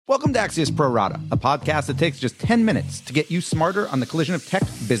Welcome to Axios Pro Rata, a podcast that takes just 10 minutes to get you smarter on the collision of tech,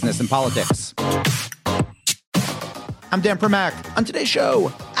 business, and politics. I'm Dan Primack. On today's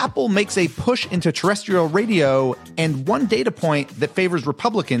show, Apple makes a push into terrestrial radio and one data point that favors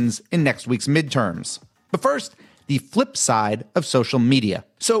Republicans in next week's midterms. But first, the flip side of social media.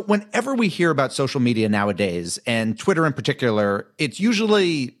 So whenever we hear about social media nowadays, and Twitter in particular, it's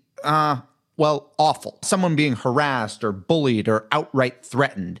usually, awful. Someone being harassed or bullied or outright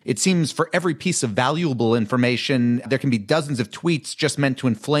threatened. It seems for every piece of valuable information, there can be dozens of tweets just meant to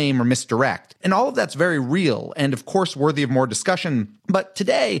inflame or misdirect. And all of that's very real and, of course, worthy of more discussion. But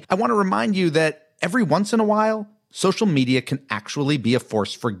today, I want to remind you that every once in a while, social media can actually be a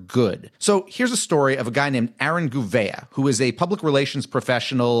force for good. So here's a story of a guy named Aaron Gouveia, who is a public relations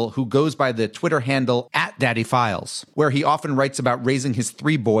professional who goes by the Twitter handle @DaddyFiles, where he often writes about raising his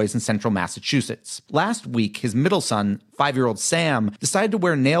 3 boys in central Massachusetts. Last week, his middle son, 5-year-old Sam, decided to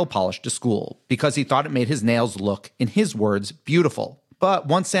wear nail polish to school because he thought it made his nails look, in his words, beautiful. But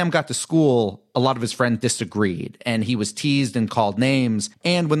once Sam got to school, a lot of his friends disagreed, and he was teased and called names.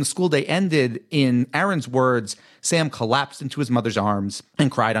 And when the school day ended, in Aaron's words, Sam collapsed into his mother's arms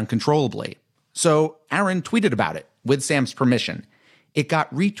and cried uncontrollably. So Aaron tweeted about it with Sam's permission. It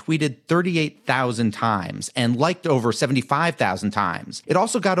got retweeted 38,000 times and liked over 75,000 times. It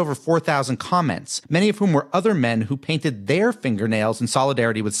also got over 4,000 comments, many of whom were other men who painted their fingernails in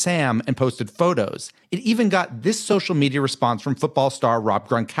solidarity with Sam and posted photos. It even got this social media response from football star Rob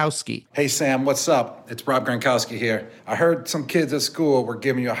Gronkowski. Hey, Sam, what's up? It's Rob Gronkowski here. I heard some kids at school were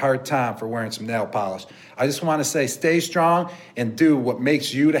giving you a hard time for wearing some nail polish. I just want to say stay strong and do what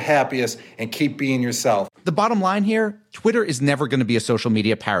makes you the happiest and keep being yourself. The bottom line here, Twitter is never going to be a social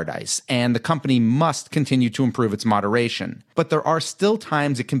media paradise, and the company must continue to improve its moderation. But there are still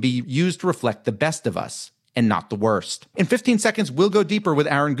times it can be used to reflect the best of us, and not the worst. In 15 seconds, we'll go deeper with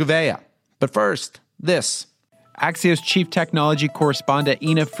Aaron Gouveia. But first, this. Axios chief technology correspondent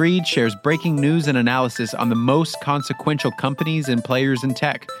Ina Fried shares breaking news and analysis on the most consequential companies and players in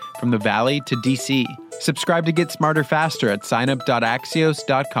tech, from the Valley to DC. Subscribe to get smarter faster at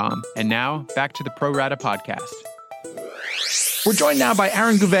signup.axios.com. And now, back to the Pro Rata podcast. We're joined now by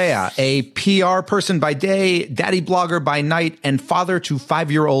Aaron Gouveia, a PR person by day, daddy blogger by night, and father to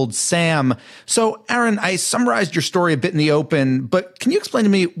 5-year-old Sam. So, Aaron, I summarized your story a bit in the open, but can you explain to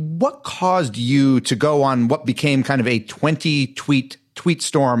me what caused you to go on what became kind of a 20-tweet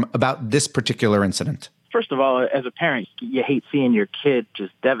storm about this particular incident? First of all, as a parent, you hate seeing your kid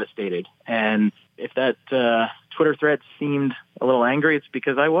just devastated. And if that Twitter thread seemed a little angry, it's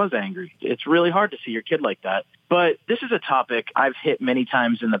because I was angry. It's really hard to see your kid like that. But this is a topic I've hit many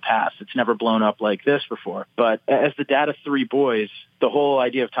times in the past. It's never blown up like this before. But as the dad of 3 boys, the whole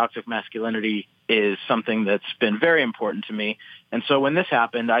idea of toxic masculinity is something that's been very important to me. And so when this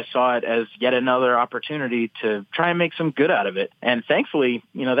happened, I saw it as yet another opportunity to try and make some good out of it. And thankfully,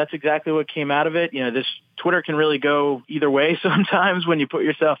 that's exactly what came out of it. This Twitter can really go either way sometimes when you put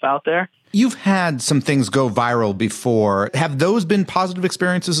yourself out there. You've had some things go viral before. Have those been positive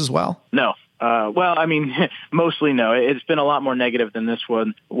experiences as well? No. Mostly no. It's been a lot more negative than this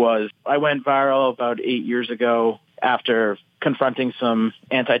one was. I went viral about 8 years ago after confronting some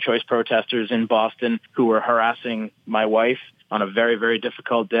anti-choice protesters in Boston who were harassing my wife on a very, very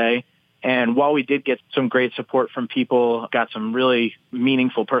difficult day. And while we did get some great support from people, got some really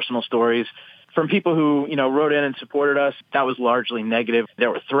meaningful personal stories from people who, wrote in and supported us, that was largely negative. There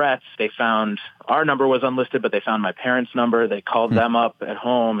were threats. They found our number was unlisted, but they found my parents' number. They called them up at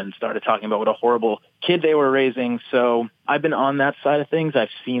home and started talking about what a horrible kid they were raising. So I've been on that side of things. I've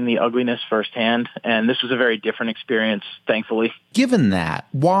seen the ugliness firsthand, and this was a very different experience, thankfully. Given that,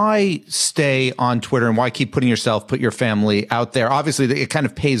 why stay on Twitter and why keep put your family out there? Obviously, it kind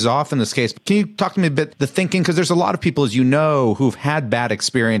of pays off in this case. Can you talk to me a bit, the thinking? Because there's a lot of people, as you know, who've had bad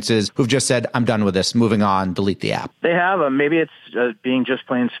experiences, who've just said, I'm done with this, moving on, delete the app. They have. Maybe it's being just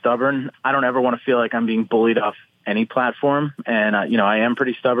plain stubborn. I don't ever want to feel like I'm being bullied off any platform. And, I am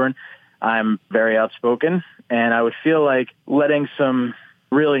pretty stubborn. I'm very outspoken. And I would feel like letting some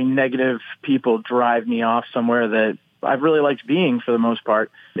really negative people drive me off somewhere that I've really liked being for the most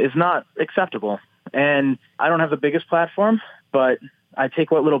part is not acceptable. And I don't have the biggest platform, but I take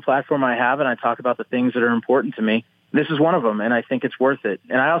what little platform I have and I talk about the things that are important to me. This is one of them, and I think it's worth it.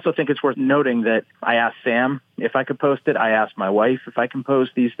 And I also think it's worth noting that I asked Sam if I could post it. I asked my wife if I can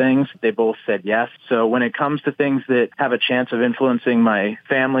post these things. They both said yes. So when it comes to things that have a chance of influencing my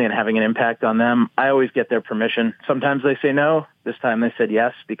family and having an impact on them, I always get their permission. Sometimes they say no. This time they said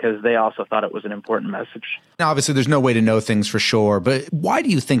yes because they also thought it was an important message. Now, obviously, there's no way to know things for sure, but why do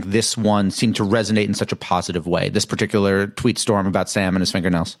you think this one seemed to resonate in such a positive way, this particular tweet storm about Sam and his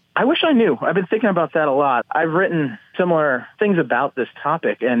fingernails? I wish I knew. I've been thinking about that a lot. I've written similar things about this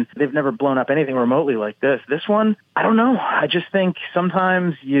topic, and they've never blown up anything remotely like this. This one, I don't know. I just think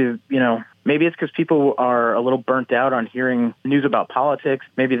sometimes maybe it's because people are a little burnt out on hearing news about politics.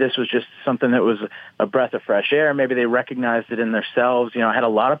 Maybe this was just something that was a breath of fresh air. Maybe they recognized it in themselves. I had a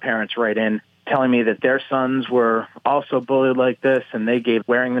lot of parents write in telling me that their sons were also bullied like this, and they gave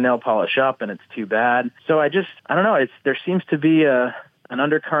wearing the nail polish up, and it's too bad. So I don't know. There seems to be an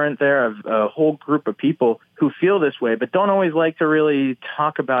undercurrent there of a whole group of people who feel this way, but don't always like to really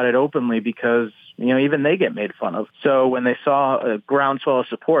talk about it openly because even they get made fun of. So when they saw a groundswell of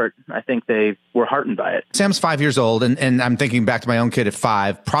support, I think they were heartened by it. Sam's 5 years old, and I'm thinking back to my own kid at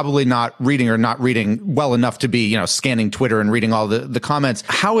 5, probably not reading well enough to be, scanning Twitter and reading all the comments.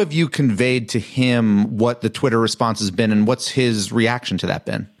 How have you conveyed to him what the Twitter response has been, and what's his reaction to that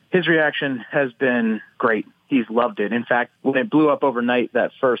been? His reaction has been great. He's loved it. In fact, when it blew up overnight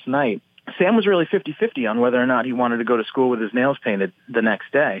that first night, Sam was really 50-50 on whether or not he wanted to go to school with his nails painted the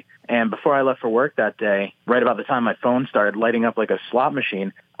next day. And before I left for work that day, right about the time my phone started lighting up like a slot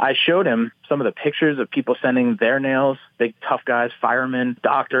machine, I showed him some of the pictures of people sending their nails, big tough guys, firemen,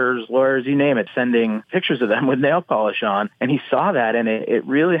 doctors, lawyers, you name it, sending pictures of them with nail polish on. And he saw that, and it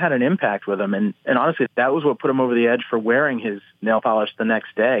really had an impact with him. And honestly, that was what put him over the edge for wearing his nail polish the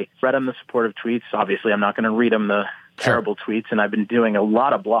next day. Read him the supportive tweets. Obviously, I'm not going to read him the terrible tweets, and I've been doing a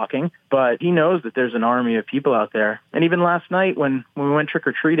lot of blocking, but he knows that there's an army of people out there. And even last night when we went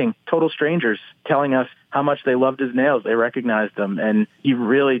trick-or-treating, total strangers telling us how much they loved his nails. They recognized them, and he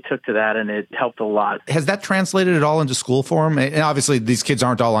really took to that, and it helped a lot. Has that translated at all into school for him? And obviously, these kids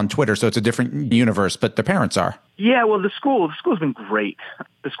aren't all on Twitter, so it's a different universe, but their parents are. Yeah, well, the school's been great.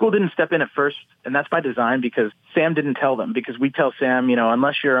 The school didn't step in at first, and that's by design because Sam didn't tell them, because we tell Sam,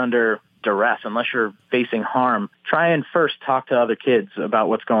 unless you're under duress, unless you're facing harm, try and first talk to other kids about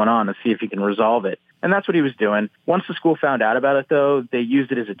what's going on and see if you can resolve it. And that's what he was doing. Once the school found out about it, though, they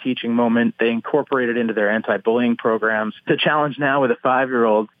used it as a teaching moment. They incorporated it into their anti-bullying programs. The challenge now with a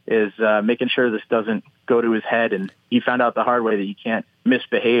 5-year-old is making sure this doesn't go to his head. And he found out the hard way that you can't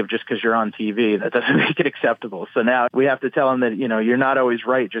misbehave just because you're on TV. That doesn't make it acceptable. So now we have to tell him that, you're not always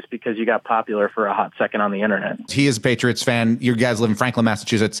right just because you got popular for a hot second on the internet. He is a Patriots fan. You guys live in Franklin,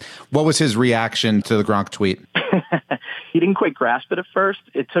 Massachusetts. What was his reaction to the Gronk tweet? He didn't quite grasp it at first.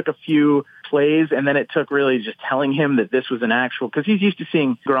 It took a few plays, and then it took really just telling him that this was an actual, because he's used to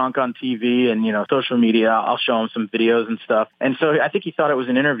seeing Gronk on TV and, social media. I'll show him some videos and stuff. And so I think he thought it was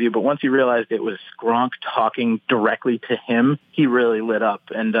an interview, but once he realized it was Gronk talking directly to him, he really lit up.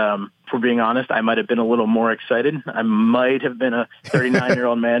 And for being honest, I might have been a little more excited. I might have been a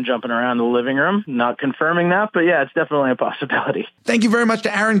 39-year-old man jumping around the living room. Not confirming that, but yeah, it's definitely a possibility. Thank you very much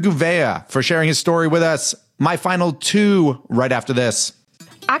to Aaron Gouveia for sharing his story with us. My final 2 right after this.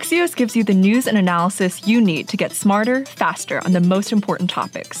 Axios gives you the news and analysis you need to get smarter, faster on the most important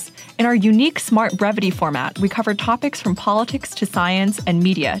topics. In our unique Smart Brevity format, we cover topics from politics to science and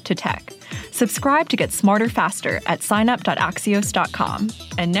media to tech. Subscribe to get smarter faster at signup.axios.com.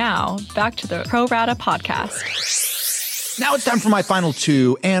 And now, back to the Pro Rata podcast. Now it's time for my final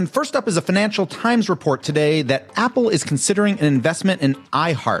 2. And first up is a Financial Times report today that Apple is considering an investment in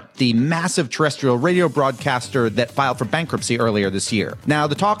iHeart, the massive terrestrial radio broadcaster that filed for bankruptcy earlier this year. Now,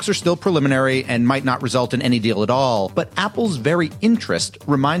 the talks are still preliminary and might not result in any deal at all, but Apple's very interest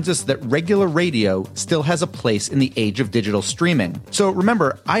reminds us that regular radio still has a place in the age of digital streaming. So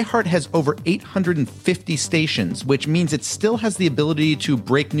remember, iHeart has over 850 stations, which means it still has the ability to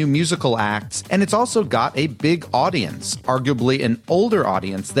break new musical acts, and it's also got a big audience. Arguably an older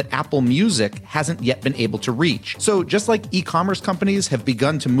audience that Apple Music hasn't yet been able to reach. So just like e-commerce companies have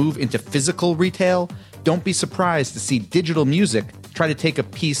begun to move into physical retail, don't be surprised to see digital music try to take a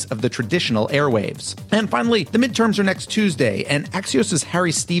piece of the traditional airwaves. And finally, the midterms are next Tuesday, and Axios'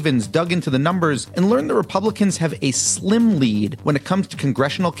 Harry Stevens dug into the numbers and learned the Republicans have a slim lead when it comes to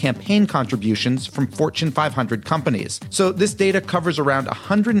congressional campaign contributions from Fortune 500 companies. So this data covers around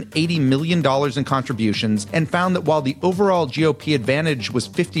 $180 million in contributions and found that while the overall GOP advantage was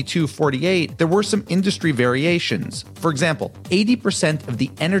 52-48, there were some industry variations. For example, 80% of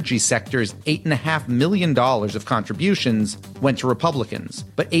the energy sector's $8.5 million of contributions went to Republicans,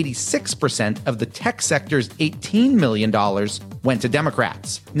 but 86% of the tech sector's $18 million went to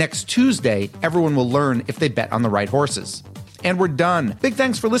Democrats. Next Tuesday, everyone will learn if they bet on the right horses. And we're done. Big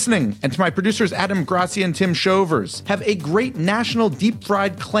thanks for listening. And to my producers, Adam Gracia and Tim Shovers. Have a great National Deep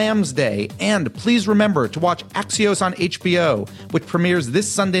Fried Clams Day. And please remember to watch Axios on HBO, which premieres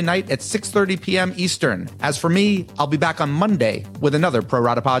this Sunday night at 6:30 p.m. Eastern. As for me, I'll be back on Monday with another Pro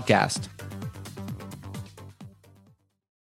Rata podcast.